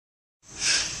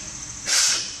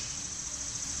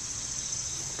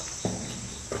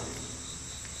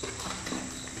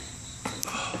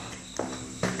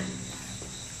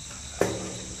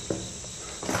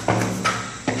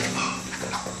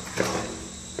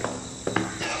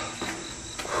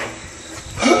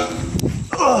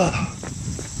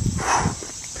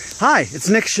Hi, it's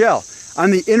Nick Shell. I'm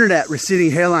the internet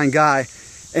receding hairline guy,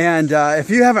 and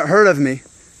if you haven't heard of me,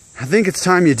 I think it's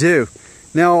time you do.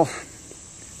 Now,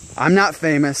 I'm not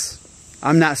famous,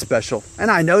 I'm not special, and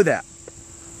I know that.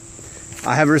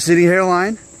 I have a receding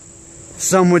hairline.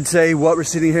 Some would say, what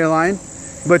receding hairline?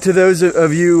 But to those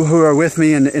of you who are with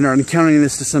me and are encountering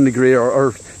this to some degree,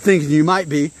 or thinking you might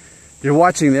be, you're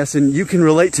watching this and you can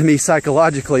relate to me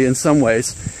psychologically in some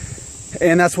ways.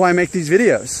 And that's why I make these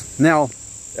videos. Now,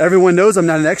 everyone knows I'm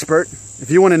not an expert. If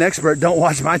you want an expert, don't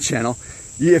watch my channel.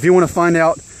 If you want to find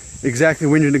out exactly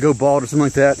when you're going to go bald or something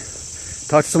like that,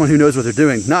 talk to someone who knows what they're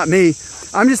doing. Not me.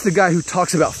 I'm just the guy who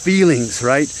talks about feelings,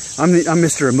 right? I'm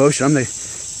Mr. Emotion. I'm the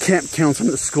camp counselor.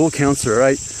 I'm the school counselor,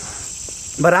 right?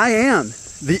 But I am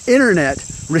the internet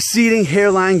receding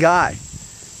hairline guy.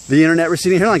 The internet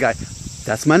receding hairline guy.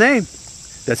 That's my name.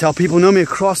 That's how people know me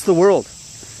across the world.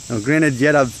 Now, granted,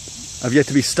 yet I've yet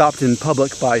to be stopped in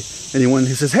public by anyone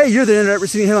who says, hey, you're the internet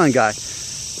receding hairline guy.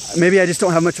 Maybe I just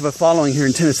don't have much of a following here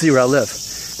in Tennessee where I live.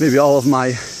 Maybe all of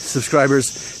my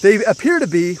subscribers, they appear to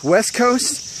be West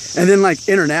Coast and then like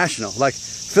international, like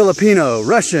Filipino,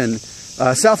 Russian,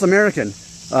 South American.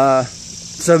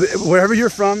 So wherever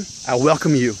you're from, I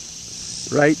welcome you,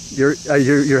 right? You're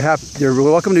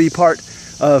welcome to be part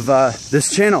of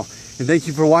this channel, and thank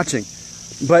you for watching.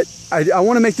 But I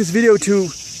want to make this video to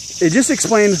just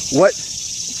explain what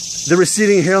the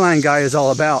receding hairline guy is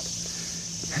all about.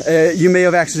 You may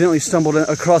have accidentally stumbled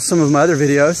across some of my other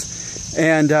videos,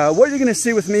 and what you're going to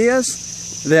see with me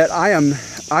is that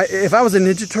if I was a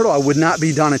Ninja Turtle, I would not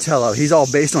be Donatello. He's all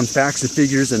based on facts and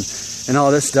figures and all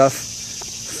this stuff.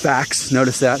 Facts,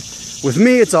 notice that. With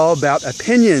me, it's all about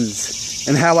opinions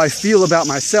and how I feel about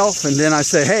myself, and then I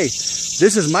say, hey,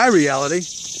 this is my reality.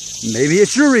 Maybe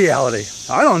it's your reality.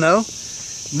 I don't know.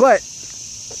 But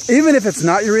even if it's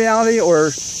not your reality or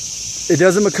it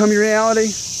doesn't become your reality,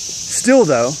 still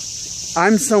though,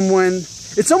 I'm someone,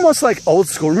 it's almost like old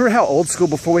school. Remember how old school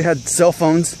before we had cell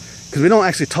phones? Because we don't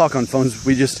actually talk on phones.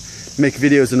 We just make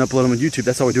videos and upload them on YouTube.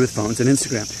 That's all we do with phones and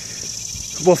Instagram.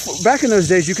 Well, back in those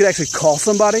days, you could actually call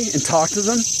somebody and talk to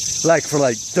them like for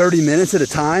like 30 minutes at a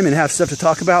time and have stuff to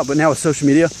talk about. But now with social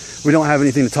media, we don't have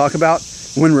anything to talk about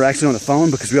when we're actually on the phone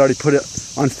because we already put it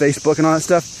on Facebook and all that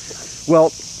stuff.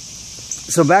 Well,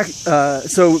 so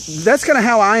that's kind of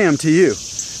how I am to you.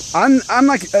 I'm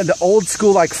like the old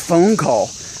school like phone call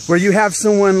where you have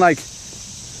someone like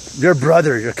your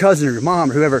brother, your cousin, or your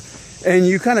mom, or whoever, and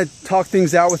you kind of talk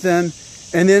things out with them,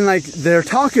 and then like they're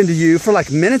talking to you for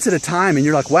like minutes at a time, and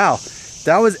you're like, wow,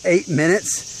 that was 8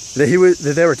 minutes that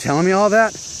they were telling me all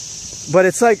that. But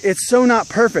it's like, it's so not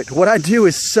perfect. What I do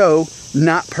is so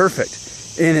not perfect,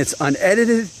 and it's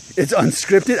unedited, it's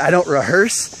unscripted. I don't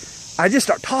rehearse. I just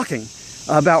start talking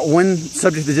about one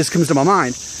subject that just comes to my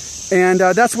mind. And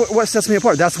that's what sets me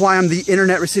apart. That's why I'm the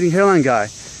internet receding hairline guy.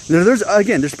 Now,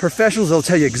 there's professionals that'll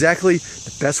tell you exactly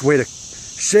the best way to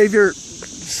shave your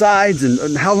sides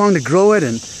and how long to grow it,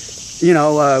 and you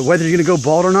know whether you're gonna go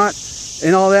bald or not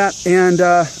and all that. And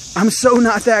I'm so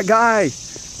not that guy.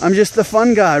 I'm just the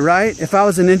fun guy, right? If I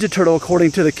was a Ninja Turtle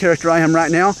according to the character I am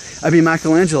right now, I'd be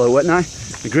Michelangelo, wouldn't I?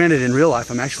 Granted, in real life,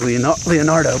 I'm actually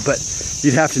Leonardo, but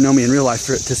you'd have to know me in real life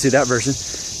to see that version.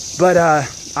 But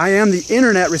I am the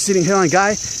internet receding hairline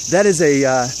guy. That is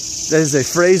a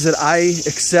phrase that I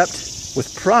accept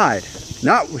with pride,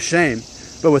 not with shame,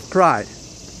 but with pride,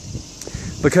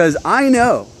 because I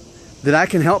know that I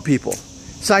can help people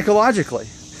psychologically.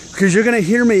 Because you're going to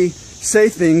hear me say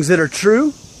things that are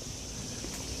true,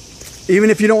 even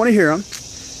if you don't want to hear them,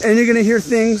 and you're going to hear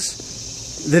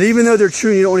things that even though they're true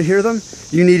and you don't want to hear them,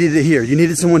 you needed to hear. You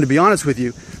needed someone to be honest with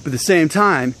you, but at the same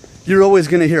time, you're always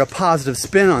going to hear a positive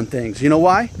spin on things. You know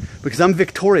why? Because I'm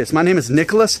victorious. My name is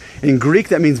Nicholas. In Greek,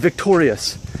 that means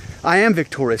victorious. I am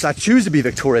victorious. I choose to be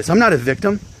victorious. I'm not a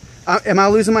victim. Am I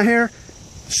losing my hair?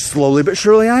 Slowly but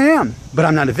surely I am. But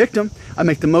I'm not a victim. I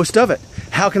make the most of it.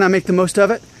 How can I make the most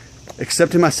of it?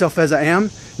 Accepting myself as I am,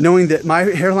 knowing that my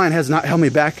hairline has not held me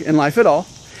back in life at all,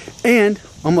 and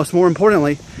almost more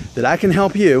importantly, that I can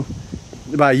help you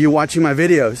by you watching my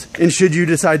videos. And should you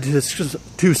decide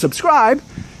to subscribe,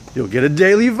 you'll get a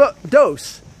daily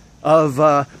dose of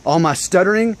all my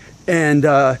stuttering and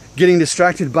getting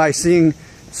distracted by seeing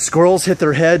squirrels hit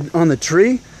their head on the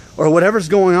tree or whatever's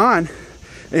going on.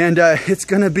 And it's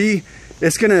gonna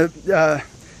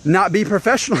not be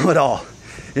professional at all,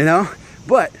 you know?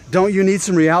 But don't you need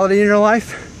some reality in your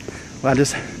life? Well, I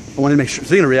wanted to make sure,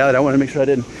 speaking of reality, I wanted to make sure I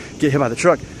didn't get hit by the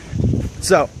truck.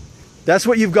 So that's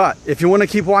what you've got. If you want to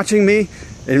keep watching me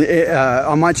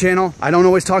on my channel, I don't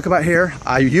always talk about hair.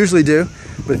 I usually do.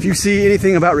 But if you see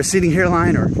anything about receding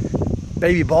hairline or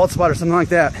baby bald spot or something like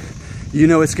that, you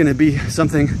know it's going to be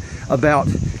something about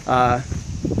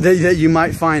that you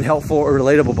might find helpful or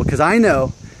relatable, because I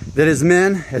know that as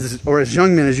men, or as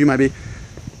young men as you might be,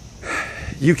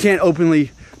 you can't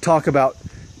openly talk about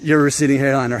your receding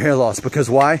hairline or hair loss. Because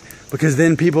why? Because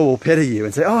then people will pity you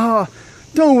and say, oh,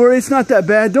 don't worry, it's not that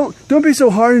bad. Don't be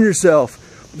so hard on yourself.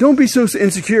 Don't be so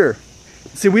insecure.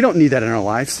 See, we don't need that in our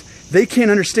lives. They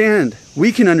can't understand.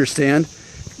 We can understand.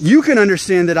 You can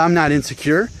understand that I'm not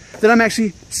insecure, that I'm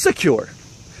actually secure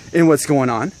in what's going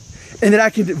on, and that I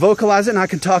can vocalize it and I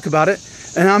can talk about it,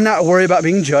 and I'm not worried about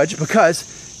being judged,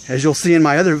 because, as you'll see in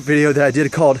my other video that I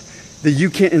did called the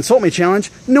You Can't Insult Me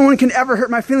Challenge, no one can ever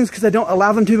hurt my feelings because I don't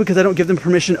allow them to, because I don't give them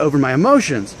permission over my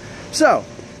emotions. So,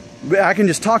 I can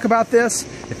just talk about this.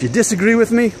 If you disagree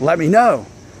with me, let me know.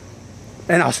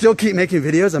 And I'll still keep making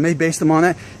videos. I may base them on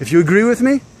that. If you agree with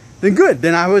me, then good.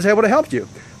 Then I was able to help you.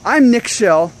 I'm Nick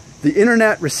Shell, the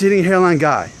internet receding hairline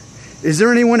guy. Is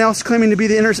there anyone else claiming to be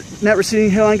the internet receding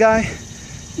hairline guy?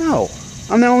 No,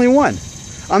 I'm the only one.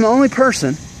 I'm the only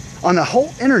person on the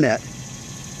whole internet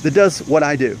that does what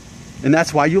I do. And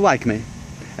that's why you like me.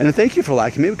 And thank you for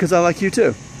liking me, because I like you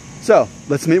too. So,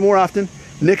 let's meet more often.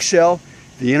 Nick Shell,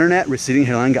 the internet receding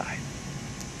hairline guy.